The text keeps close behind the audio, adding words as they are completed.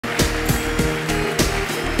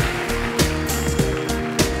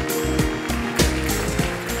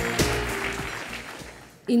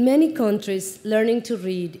In many countries, learning to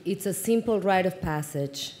read is a simple rite of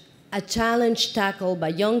passage, a challenge tackled by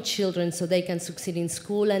young children so they can succeed in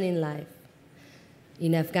school and in life.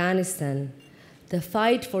 In Afghanistan, the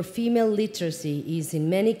fight for female literacy is, in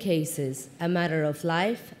many cases, a matter of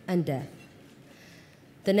life and death.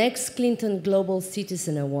 The next Clinton Global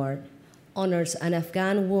Citizen Award honors an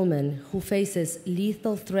Afghan woman who faces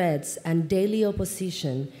lethal threats and daily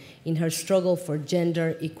opposition in her struggle for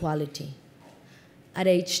gender equality. At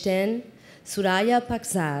age 10, Suraya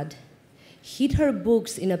Pakzad hid her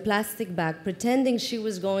books in a plastic bag, pretending she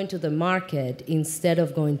was going to the market instead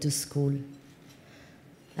of going to school.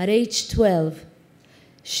 At age 12,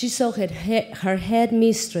 she saw her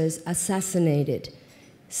headmistress assassinated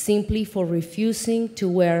simply for refusing to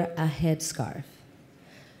wear a headscarf.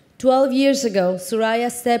 12 years ago, Suraya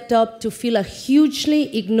stepped up to fill a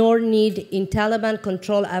hugely ignored need in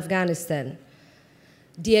Taliban-controlled Afghanistan: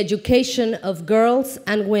 the education of girls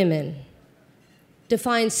and women.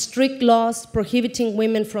 Defying strict laws prohibiting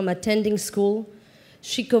women from attending school,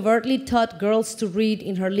 she covertly taught girls to read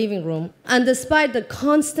in her living room. And despite the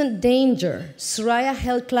constant danger, Suraya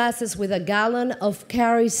held classes with a gallon of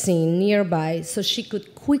kerosene nearby so she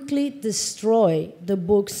could quickly destroy the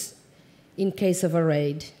books in case of a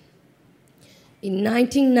raid. In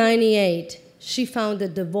 1998, she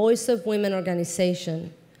founded the Voice of Women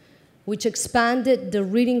organization, which expanded the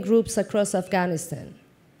reading groups across Afghanistan.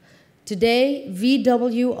 Today,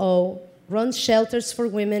 VWO runs shelters for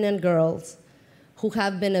women and girls who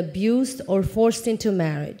have been abused or forced into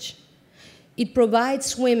marriage. It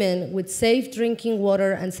provides women with safe drinking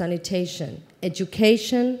water and sanitation,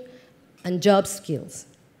 education, and job skills.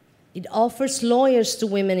 It offers lawyers to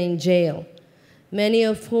women in jail, many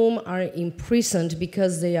of whom are imprisoned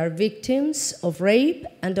because they are victims of rape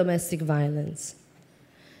and domestic violence.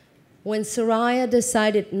 When Suraya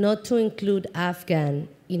decided not to include Afghan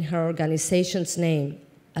in her organization's name,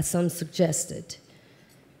 as some suggested,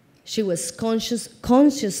 she was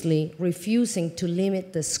consciously refusing to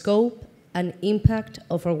limit the scope and impact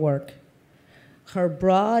of her work. Her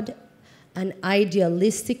broad and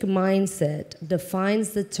idealistic mindset defines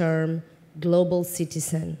the term global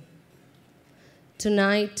citizen.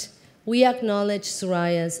 Tonight, we acknowledge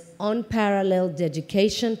Suraya's unparalleled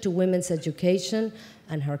dedication to women's education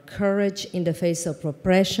and her courage in the face of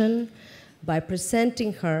oppression by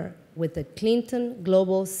presenting her with the Clinton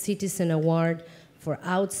Global Citizen Award for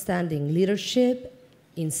Outstanding Leadership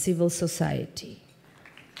in Civil Society.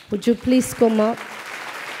 Would you please come up?